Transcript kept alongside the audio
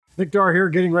Nick Dar here,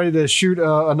 getting ready to shoot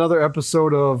another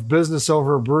episode of Business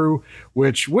Over a Brew,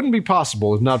 which wouldn't be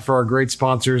possible if not for our great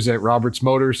sponsors at Roberts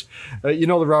Motors. You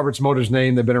know the Roberts Motors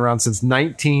name. They've been around since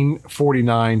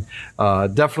 1949.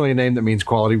 Definitely a name that means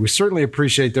quality. We certainly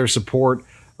appreciate their support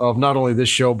of not only this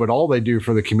show, but all they do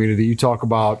for the community. You talk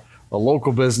about a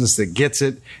local business that gets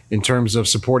it in terms of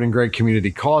supporting great community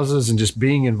causes and just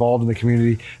being involved in the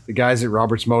community. The guys at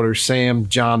Roberts Motors, Sam,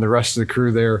 John, the rest of the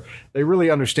crew there, they really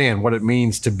understand what it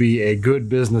means to be a good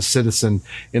business citizen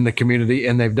in the community,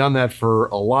 and they've done that for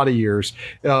a lot of years.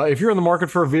 If you're in the market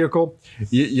for a vehicle,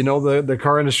 you know the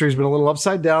car industry has been a little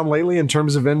upside down lately in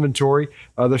terms of inventory.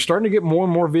 They're starting to get more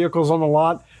and more vehicles on the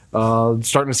lot.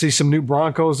 Starting to see some new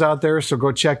Broncos out there, so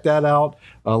go check that out.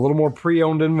 A little more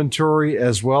pre-owned inventory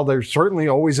as well. They're certainly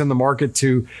always in the market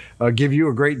to give you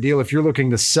a great deal. If you're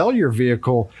looking to sell your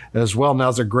vehicle as well,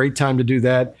 now's a great time to do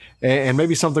that. And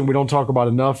maybe something we don't talk about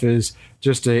enough is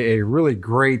just a really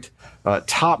great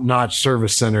top-notch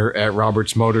service center at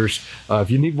Roberts Motors. If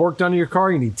you need work done to your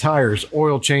car, you need tires,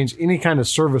 oil change, any kind of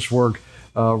service work,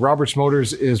 Roberts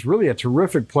Motors is really a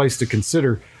terrific place to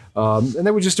consider. And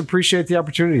they would just appreciate the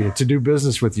opportunity to do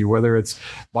business with you, whether it's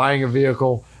buying a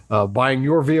vehicle, buying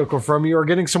your vehicle from you, or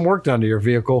getting some work done to your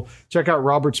vehicle. Check out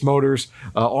Roberts Motors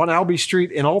on Albee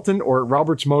Street in Alton or at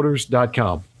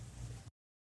robertsmotors.com.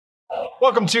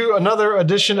 Welcome to another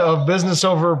edition of Business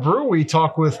Over a Brew. We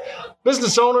talk with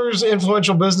business owners,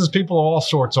 influential business people of all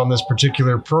sorts on this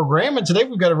particular program. And today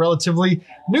we've got a relatively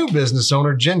new business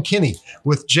owner, Jen Kinney,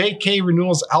 with JK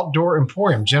Renewals Outdoor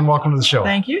Emporium. Jen, welcome to the show.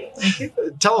 Thank you. Thank you.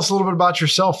 Tell us a little bit about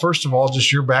yourself. First of all,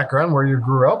 just your background, where you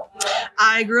grew up.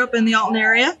 I grew up in the Alton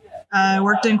area. I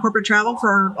worked in corporate travel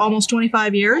for almost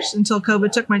 25 years until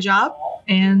COVID took my job,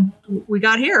 and we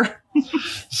got here.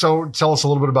 So tell us a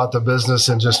little bit about the business,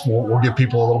 and just we'll give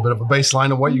people a little bit of a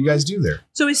baseline of what you guys do there.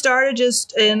 So we started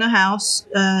just in the house,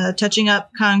 touching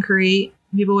up concrete.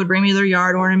 People would bring me their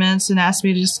yard ornaments and ask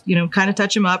me to just, kind of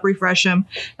touch them up, refresh them.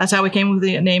 That's how we came with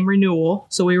the name Renewal.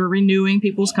 So we were renewing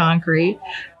people's concrete.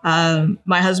 My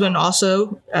husband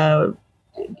also,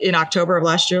 in October of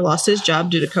last year, lost his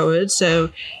job due to COVID.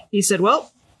 So he said,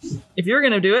 well, if you're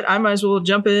going to do it, I might as well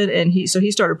jump in. And he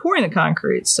started pouring the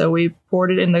concrete. So we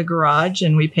poured it in the garage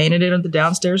and we painted it at the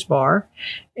downstairs bar.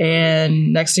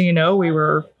 And next thing you know, we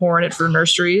were pouring it for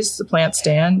nurseries, the plant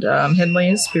stand,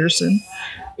 Henley's, Pearson,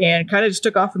 and kind of just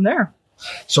took off from there.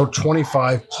 So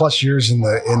 25 plus years in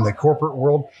the corporate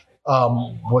world.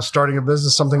 Was starting a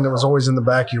business something that was always in the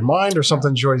back of your mind, or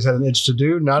something you always had an itch to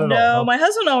do? Not at all. No, my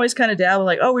husband always kind of dabbled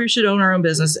like, oh, we should own our own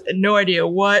business. No idea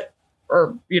what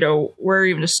or, where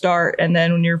even to start. And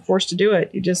then when you're forced to do it,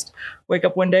 you just wake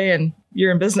up one day and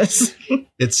you're in business.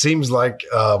 It seems like,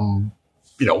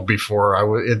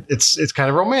 before it's kind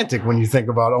of romantic when you think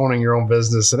about owning your own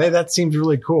business. And hey, that seems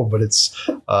really cool, but it's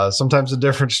sometimes a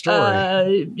different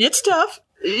story. It's tough.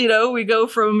 We go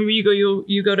from you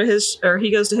go to his, or he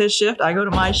goes to his shift, I go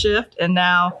to my shift, and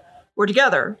now we're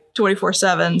together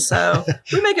 24/7. So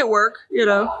we make it work.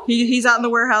 He's out in the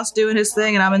warehouse doing his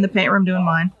thing, and I'm in the paint room doing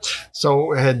mine.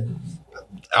 So had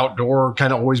outdoor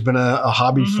kind of always been a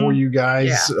hobby for you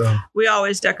guys? Yeah. We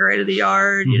always decorated the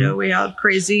yard. We had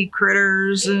crazy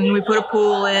critters, and we put a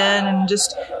pool in, and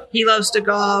just he loves to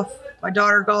golf. My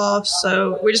daughter golfs,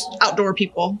 so we're just outdoor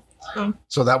people.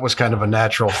 So that was kind of a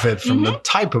natural fit from the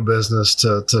type of business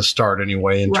to start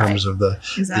anyway, in terms of the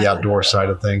outdoor side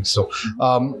of things. So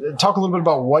talk a little bit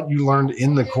about what you learned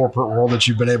in the corporate world that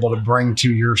you've been able to bring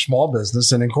to your small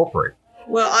business and incorporate.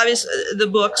 Well, obviously the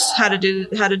books, how to do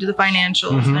the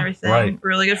financials and everything. Right.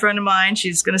 Really good friend of mine.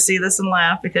 She's going to see this and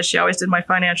laugh because she always did my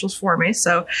financials for me.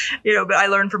 So, but I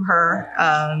learned from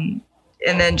her.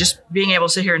 And then just being able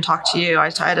to sit here and talk to you. I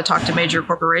had to talk to major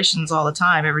corporations all the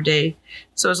time, every day.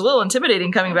 So it was a little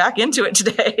intimidating coming back into it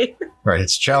today. Right.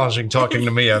 It's challenging talking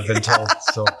to me, I've been told.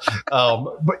 So,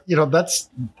 but that's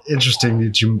interesting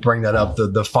that you bring that up,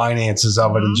 the finances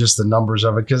of it and just the numbers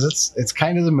of it, because it's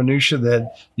kind of the minutia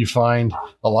that you find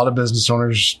a lot of business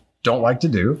owners don't like to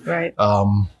do. Right.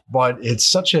 But it's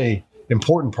such a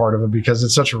important part of it because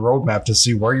it's such a roadmap to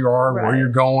see where you are, where you're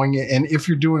going, and if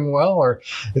you're doing well. Or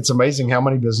it's amazing how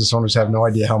many business owners have no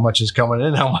idea how much is coming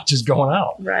in, how much is going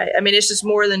out. Right. I mean, it's just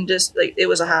more than just like it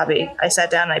was a hobby. I sat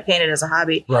down and I painted as a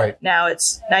hobby. Right. Now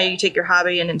you take your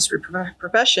hobby and it's your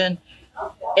profession,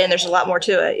 and there's a lot more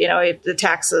to it. The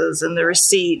taxes and the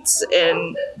receipts,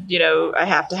 and I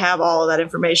have to have all of that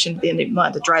information at the end of the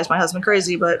month. It drives my husband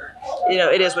crazy, but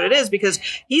it is what it is because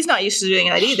he's not used to doing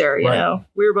that either.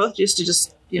 We were both used to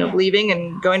just leaving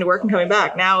and going to work and coming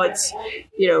back. Now it's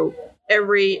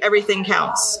everything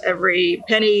counts. Every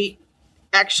penny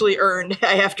actually earned,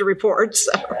 I have to report.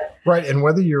 So. Right. And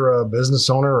whether you're a business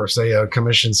owner or, say, a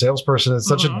commissioned salesperson, it's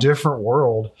such a different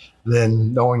world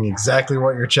than knowing exactly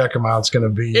what your check amount's going to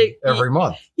be every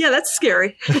month. Yeah, that's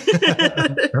scary.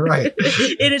 Right.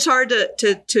 And it's hard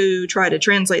to try to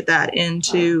translate that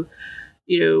into,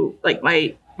 like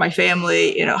my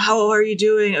family, how are you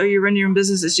doing? Oh, you run your own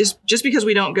business. It's just because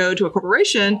we don't go to a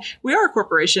corporation, we are a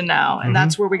corporation now. And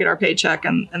that's where we get our paycheck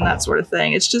and that sort of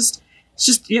thing. It's just,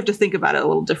 you have to think about it a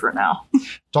little different now.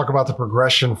 Talk about the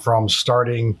progression from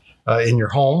starting in your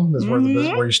home, is where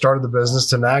where you started the business,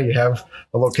 to now you have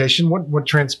a location. What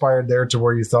transpired there to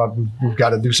where you thought we've got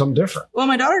to do something different? Well,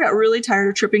 my daughter got really tired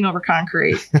of tripping over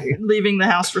concrete, leaving the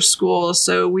house for school.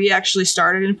 So we actually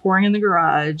started Emporium in the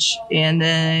garage, and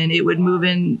then it would move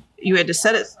in. You had to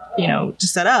set it, to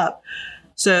set up.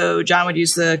 So John would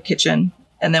use the kitchen.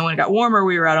 And then when it got warmer,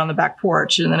 we were out on the back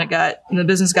porch, and then the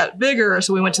business got bigger.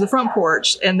 So we went to the front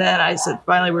porch. And then I said,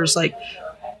 finally, we're just like,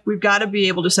 we've got to be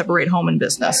able to separate home and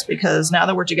business, because now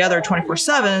that we're together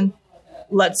 24/7,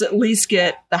 let's at least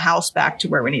get the house back to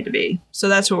where we need to be. So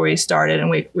that's where we started.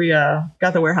 And we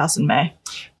got the warehouse in May.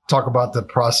 Talk about the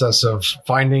process of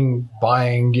finding,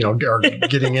 buying, or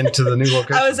getting into the new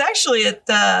location. I was actually at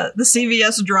the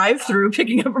CVS drive-through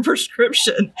picking up a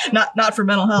prescription, not for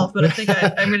mental health, but I think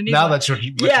I'm going to need now one. That's what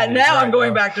you now I'm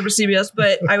going back to CVS,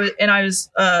 but I was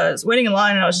waiting in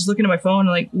line, and I was just looking at my phone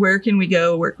and like, where can we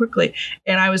go, where quickly?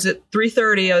 And I was at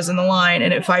 3:30, I was in the line,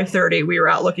 and at 5:30 we were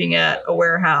out looking at a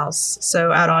warehouse,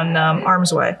 so out on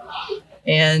Arms Way.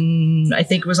 And I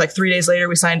think it was like 3 days later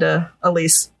we signed a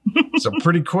lease. So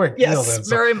pretty quick. Yes, then.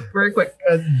 very, very quick.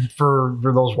 For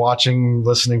those watching,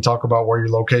 listening, talk about where your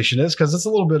location is, because it's a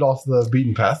little bit off the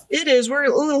beaten path. It is. We're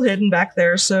a little hidden back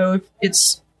there. So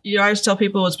it's, I always tell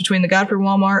people it's between the Godfrey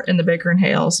Walmart and the Baker and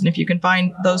Hales. And if you can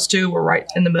find those two, we're right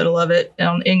in the middle of it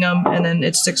on Ingham, and then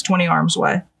it's 620 Arms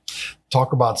Way.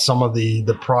 Talk about some of the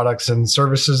products and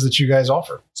services that you guys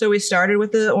offer. So we started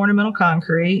with the ornamental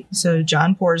concrete. So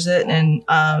John pours it, and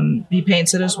he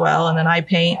paints it as well. And then I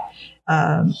paint.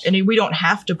 And we don't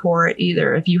have to pour it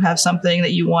either. If you have something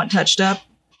that you want touched up,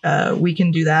 we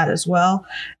can do that as well.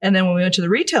 And then when we went to the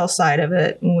retail side of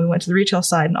it, when we went to the retail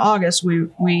side in August,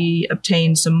 we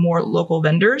obtained some more local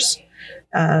vendors.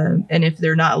 And if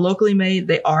they're not locally made,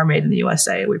 they are made in the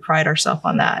USA. We pride ourselves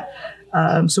on that.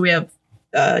 So we have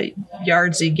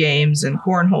Yardsie games and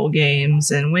cornhole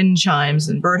games and wind chimes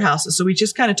and birdhouses. So we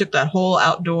just kind of took that whole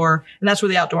outdoor, and that's where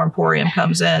the Outdoor Emporium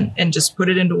comes in, and just put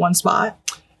it into one spot.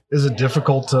 Is it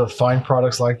difficult to find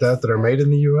products like that are made in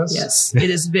the U.S.? Yes, it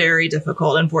is very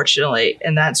difficult, unfortunately.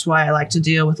 And that's why I like to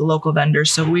deal with the local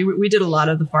vendors. So we did a lot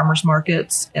of the farmers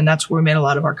markets, and that's where we made a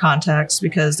lot of our contacts,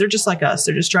 because they're just like us.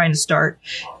 They're just trying to start.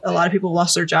 A lot of people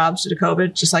lost their jobs due to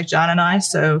COVID, just like John and I.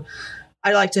 So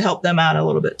I like to help them out a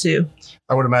little bit too.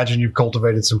 I would imagine you've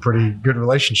cultivated some pretty good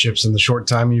relationships in the short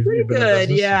time you've been in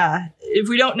business. Yeah. If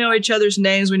we don't know each other's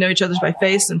names, we know each other's by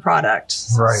face and product.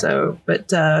 Right. So,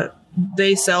 but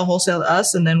they sell wholesale to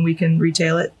us, and then we can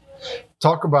retail it.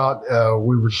 Talk about,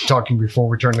 we were talking before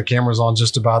we turned the cameras on,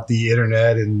 just about the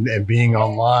internet and being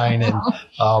online.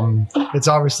 And it's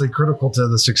obviously critical to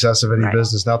the success of any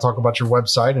business. Now talk about your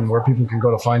website and where people can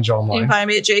go to find you online. You can find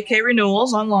me at JK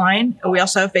Renewals online. We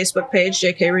also have a Facebook page,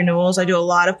 JK Renewals. I do a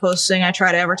lot of posting. I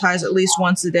try to advertise at least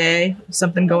once a day,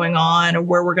 something going on or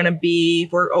where we're going to be,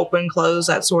 if we're open, close,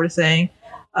 that sort of thing.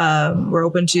 We're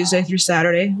open Tuesday through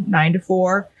Saturday, 9 to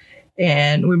 4.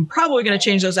 And we're probably going to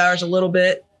change those hours a little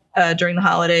bit during the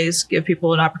holidays, give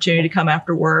people an opportunity to come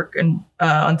after work and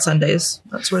on Sundays,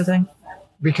 that sort of thing.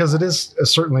 Because it is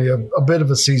certainly a bit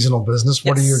of a seasonal business.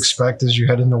 What do you expect as you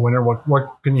head into winter?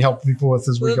 What can you help people with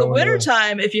as we go? The winter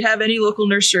time, if you have any local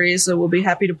nurseries, we'll be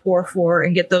happy to pour for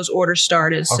and get those orders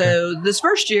started. Okay. So this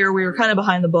first year, we were kind of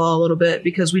behind the ball a little bit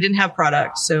because we didn't have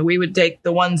product. So we would take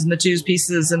the ones and the twos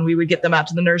pieces and we would get them out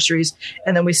to the nurseries,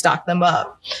 and then we stock them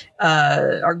up.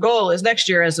 Our goal is next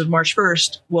year, as of March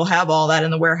 1st, we'll have all that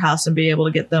in the warehouse and be able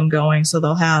to get them going. So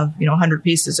they'll have 100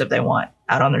 pieces if they want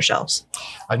out on their shelves.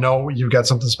 I know you've got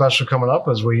something special coming up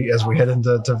as we head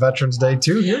into Veterans Day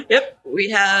too here. Yep. We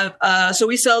have, so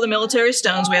we sell the military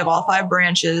stones. We have all 5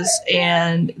 branches,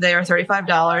 and they are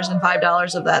 $35, and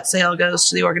 $5 of that sale goes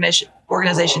to the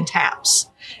organization TAPS.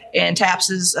 And TAPS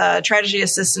is a tragedy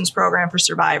assistance program for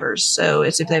survivors. So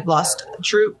it's if they've lost a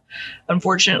troop,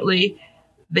 unfortunately,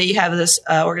 they have this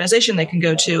organization they can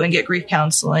go to and get grief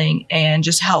counseling and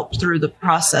just help through the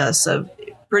process of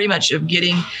pretty much of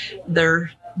getting their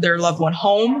loved one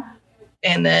home,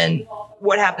 and then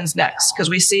what happens next? Because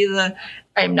we see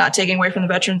I'm not taking away from the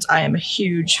veterans. I am a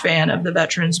huge fan of the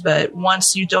veterans, but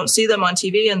once you don't see them on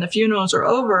TV and the funerals are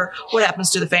over, what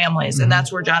happens to the families? And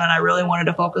that's where John and I really wanted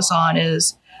to focus on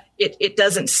is it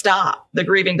doesn't stop. The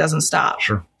grieving doesn't stop.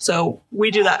 Sure. So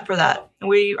we do that for that.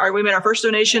 We made our first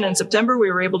donation in September.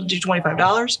 We were able to do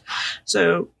 $25.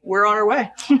 So we're on our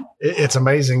way. It's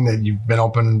amazing that you've been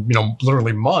open,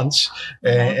 literally months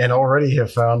and already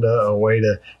have found a way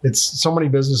to, so many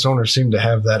business owners seem to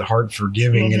have that heart for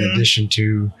giving in addition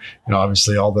to,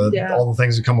 obviously all the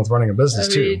things that come with running a business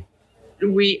too.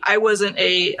 I wasn't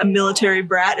a military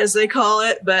brat, as they call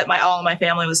it, but all of my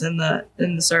family was in the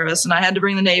service, and I had to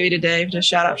bring the Navy today. Just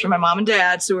shout out to my mom and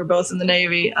dad, so we're both in the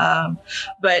Navy.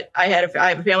 But I have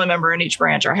a family member in each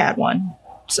branch, or had one,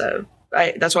 so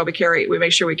that's why we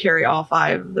make sure we carry all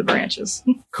 5 of the branches.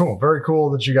 Cool, very cool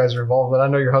that you guys are involved. But I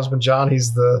know your husband John,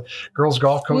 he's the girls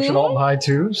golf coach at Alton High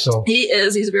too. So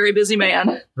he's a very busy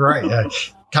man. Right.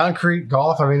 Concrete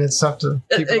golf. I mean, it's tough to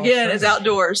keep it again. It's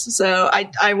outdoors, so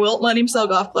I won't let him sell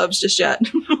golf clubs just yet.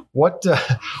 What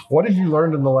have you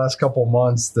learned in the last couple of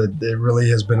months that it really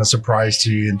has been a surprise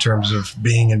to you in terms of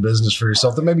being in business for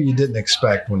yourself that maybe you didn't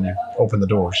expect when you opened the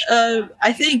doors?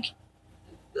 I think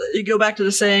you go back to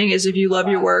the saying is if you love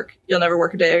your work, you'll never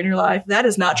work a day in your life. That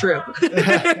is not true.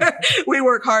 We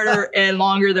work harder and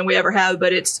longer than we ever have,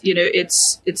 but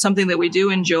it's something that we do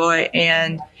enjoy.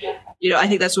 And I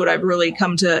think that's what I've really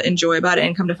come to enjoy about it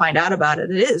and come to find out about it.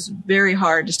 It is very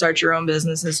hard to start your own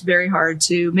business. It's very hard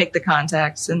to make the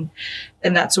contacts and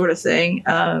that sort of thing.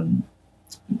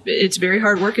 It's very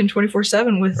hard working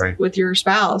 24/7 with your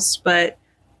spouse, but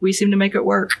we seem to make it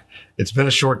work. It's been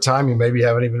a short time. You maybe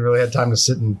haven't even really had time to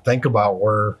sit and think about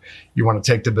where you want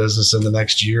to take the business in the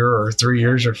next year or 3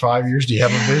 years or 5 years. Do you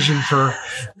have a vision for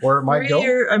where it might go?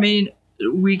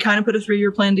 We kind of put a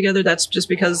 3-year plan together. That's just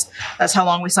because that's how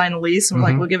long we signed the lease. And we're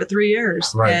like, we'll give it 3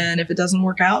 years. Right. And if it doesn't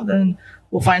work out, then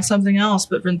we'll find something else.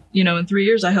 But in 3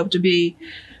 years, I hope to be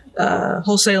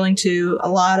wholesaling to a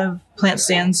lot of plant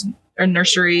stands or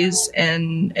nurseries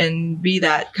and be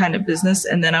that kind of business.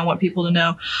 And then I want people to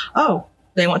know,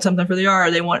 they want something for the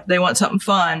yard. They want something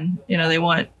fun. They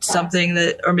want something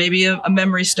that, or maybe a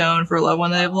memory stone for a loved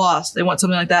one that they've lost. They want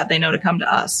something like that. They know to come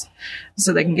to us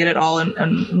so they can get it all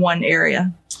in one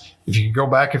area. If you could go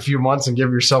back a few months and give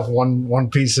yourself one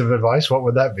piece of advice, what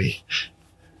would that be?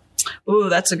 Ooh,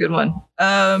 that's a good one.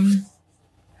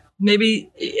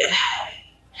 Maybe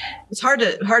it's hard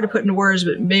to put into words,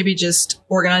 but maybe just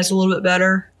organize a little bit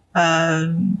better.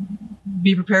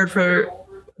 Be prepared for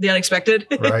the unexpected,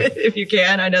 right. If you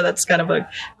can. I know that's kind of a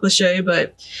cliche,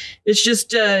 but it's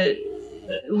just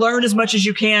learn as much as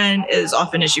you can, as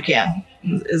often as you can,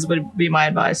 would be my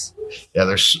advice. Yeah,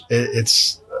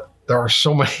 there are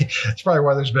so many. It's probably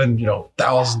why there's been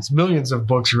thousands, millions of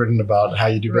books written about how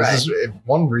you do business. Right.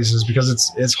 One reason is because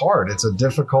it's hard. It's a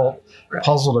difficult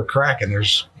puzzle to crack, and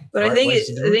there's. But I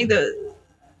think that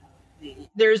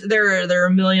there are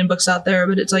a million books out there,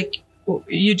 but it's like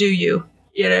you do you.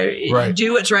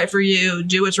 Do what's right for you,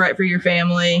 do what's right for your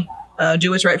family,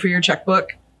 do what's right for your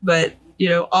checkbook. But,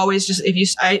 always just,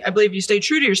 I believe if you stay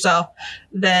true to yourself,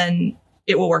 then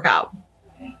it will work out.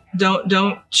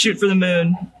 Don't shoot for the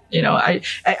moon.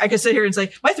 I could sit here and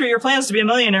say, my 3-year plan is to be a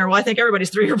millionaire. Well, I think everybody's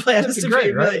 3-year plan is to be a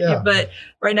millionaire. Right? Yeah. But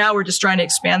right now we're just trying to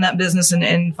expand that business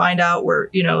and find out where,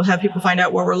 have people find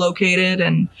out where we're located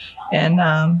and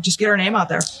just get our name out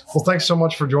there. Well, thanks so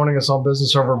much for joining us on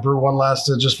Business Over Brew. One last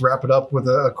to just wrap it up with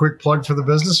a quick plug for the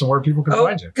business and where people can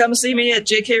find you. Come see me at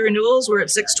JK Renewals. We're at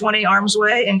 620 Arms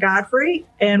Way in Godfrey,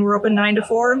 and we're open 9 to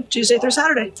 4 Tuesday through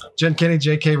Saturday. Jen Kenny,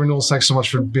 JK Renewals, thanks so much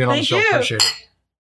for being on the show. Appreciate it.